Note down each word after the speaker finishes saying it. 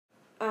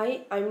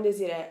Hi, I'm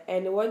Desiree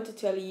and I want to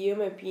tell you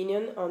my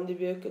opinion on the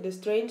book The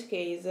Strange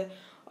Case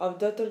of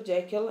Dr.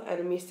 Jekyll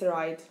and Mr.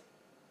 Hyde.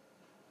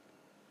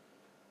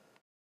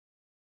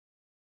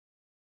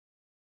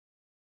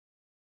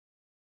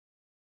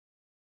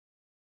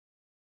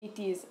 It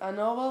is a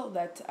novel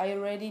that I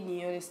already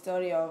knew the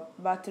story of,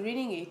 but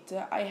reading it,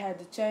 I had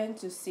the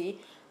chance to see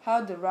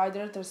how the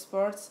writer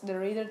transports the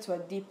reader to a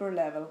deeper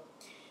level.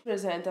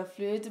 Present a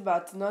fluid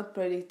but not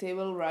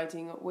predictable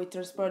writing, which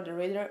transport the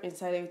reader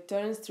inside the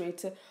Victorian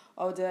streets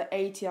of the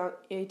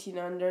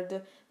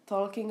 1800s,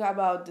 talking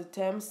about the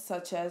themes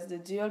such as the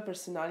dual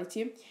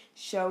personality,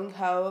 showing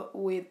how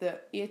with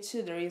each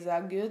there is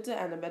a good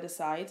and a bad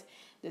side,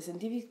 the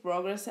scientific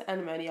progress,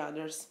 and many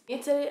others.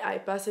 Initially, I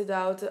passed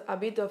out a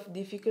bit of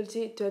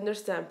difficulty to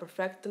understand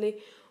perfectly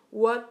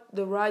what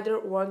the writer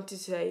wanted to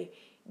say,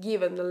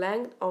 given the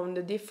length of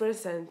the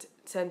different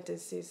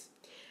sentences,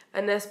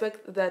 an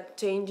aspect that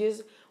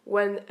changes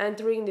when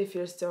entering the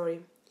first story.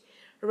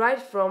 Right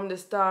from the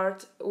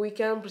start, we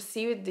can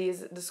perceive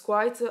the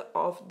disquiet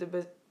of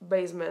the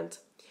basement,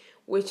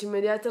 which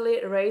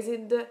immediately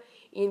raised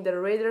in the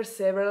reader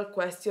several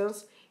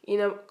questions in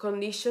a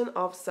condition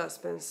of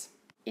suspense.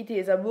 It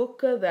is a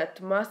book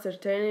that must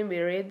certainly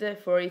be read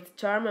for its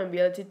charm and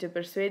ability to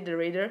persuade the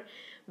reader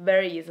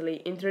very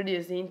easily,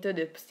 introduced into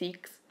the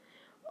psyches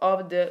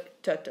of the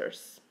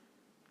authors.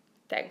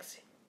 Thanks.